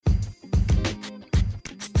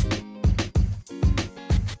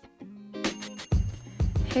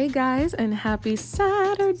Hey guys, and happy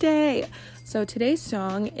Saturday! So today's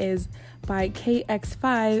song is by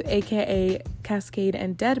KX5, aka Kaskade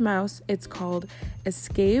and Deadmau5. It's called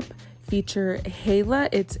Escape, feature Hayla.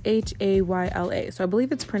 It's Hayla. So I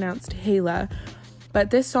believe it's pronounced Hayla.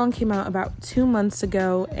 But this song came out about 2 months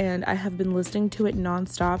ago, and I have been listening to it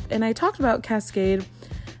nonstop. And I talked about Kaskade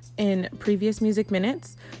in previous Music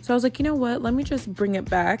Minutes. So I was like, you know what? Let me just bring it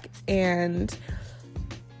back and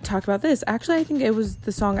talk about this. Actually, I think it was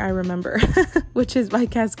the song I remember, which is by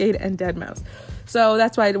Kaskade and Deadmau5. So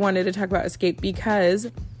that's why I wanted to talk about Escape,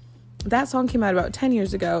 because that song came out about 10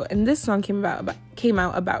 years ago, and this song came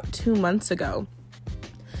out about 2 months ago.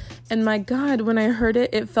 And my God, when I heard it,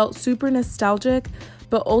 it felt super nostalgic,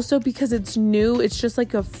 but also because it's new, it's just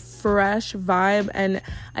like a fresh vibe, and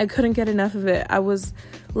I couldn't get enough of it. I was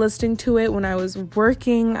listening to it when I was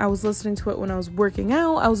working, I was listening to it when I was working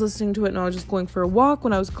out, I was listening to it when I was just going for a walk,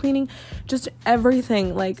 when I was cleaning, just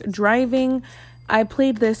everything, like driving. I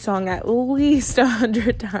played this song at least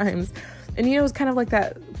 100 times. And you know, it's kind of like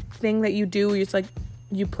that thing that you do where it's like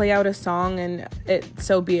you play out a song and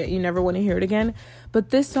so be it, you never want to hear it again. But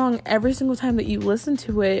this song, every single time that you listen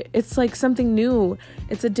to it, it's like something new.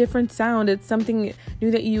 It's a different sound. It's something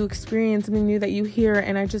new that you experience, something new that you hear,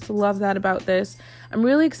 and I just love that about this. I'm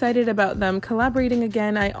really excited about them collaborating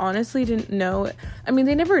again. I honestly didn't know. I mean,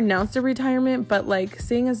 they never announced a retirement, but like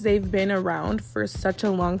seeing as they've been around for such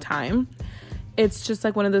a long time, it's just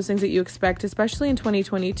like one of those things that you expect, especially in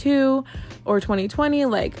 2022 or 2020,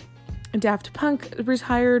 like Daft Punk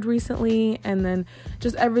retired recently, and then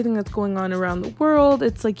just everything that's going on around the world.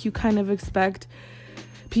 It's like you kind of expect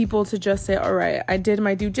people to just say, all right, I did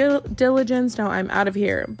my due diligence, now I'm out of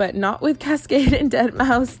here. But not with Kaskade and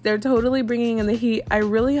Deadmau5. They're totally bringing in the heat. I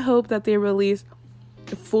really hope that they release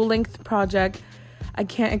a full-length project. I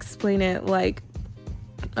can't explain it. Like,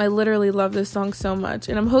 I literally love this song so much,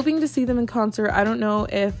 and I'm hoping to see them in concert. I don't know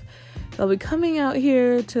if they'll be coming out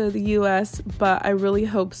here to the US, but I really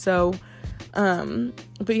hope so.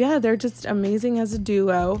 But yeah, they're just amazing as a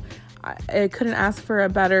duo. I couldn't ask for a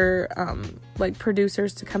better like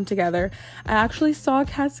producers to come together. I actually saw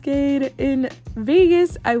Kaskade in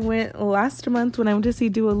Vegas. I went last month when I went to see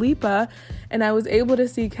Dua Lipa, and I was able to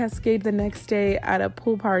see Kaskade the next day at a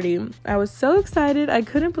pool party. I was so excited. I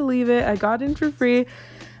couldn't believe it. I got in for free.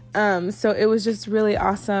 So it was just really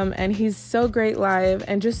awesome, and he's so great live,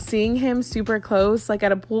 and just seeing him super close, like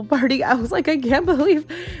at a pool party, I was like, I can't believe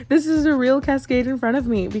this is a real Kaskade in front of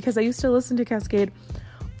me, because I used to listen to Kaskade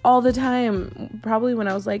all the time, probably when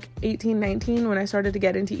I was like 18, 19, when I started to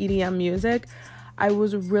get into EDM music. I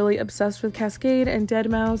was really obsessed with Kaskade and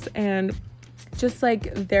Deadmau5, and just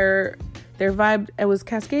like their vibe. It was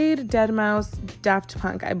Kaskade, Deadmau5, Daft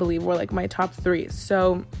Punk, I believe, were like my top three.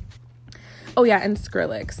 So oh yeah, and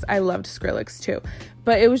Skrillex. I loved Skrillex too.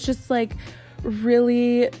 But it was just like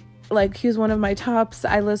really, like, he was one of my tops.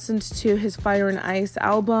 I listened to his Fire and Ice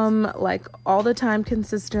album like all the time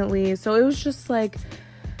consistently. So it was just like,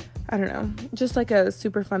 I don't know, just like a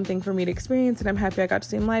super fun thing for me to experience, and I'm happy I got to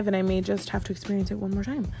see him live, and I may just have to experience it one more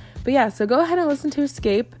time. But yeah, so go ahead and listen to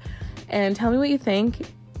Escape and tell me what you think.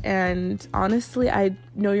 And honestly, I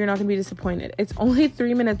know you're not going to be disappointed. It's only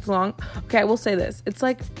 3 minutes long. Okay, I will say this. It's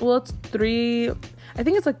like, well, it's 3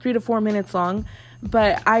 to 4 minutes long.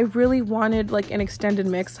 But I really wanted like an extended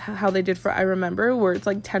mix, how they did for I Remember, where it's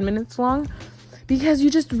like 10 minutes long. Because you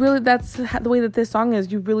just really, that's the way that this song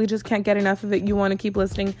is. You really just can't get enough of it. You want to keep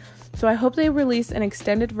listening. So I hope they release an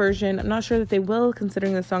extended version. I'm not sure that they will,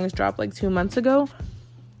 considering the song was dropped like 2 months ago.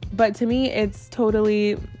 But to me, it's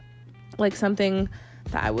totally like something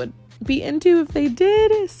that I would be into if they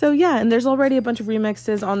did. So yeah, and there's already a bunch of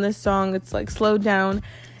remixes on this song. It's like slowed down,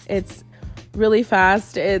 it's really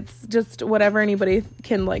fast, it's just whatever anybody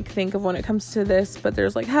can like think of when it comes to this. But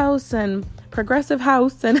there's like house and progressive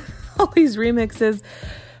house and all these remixes.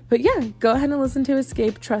 But yeah, go ahead and listen to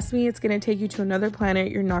Escape. Trust me, it's gonna take you to another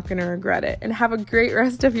planet. You're not gonna regret it. And have a great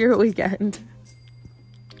rest of your weekend.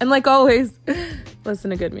 And like always, listen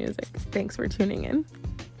to good music. Thanks for tuning in.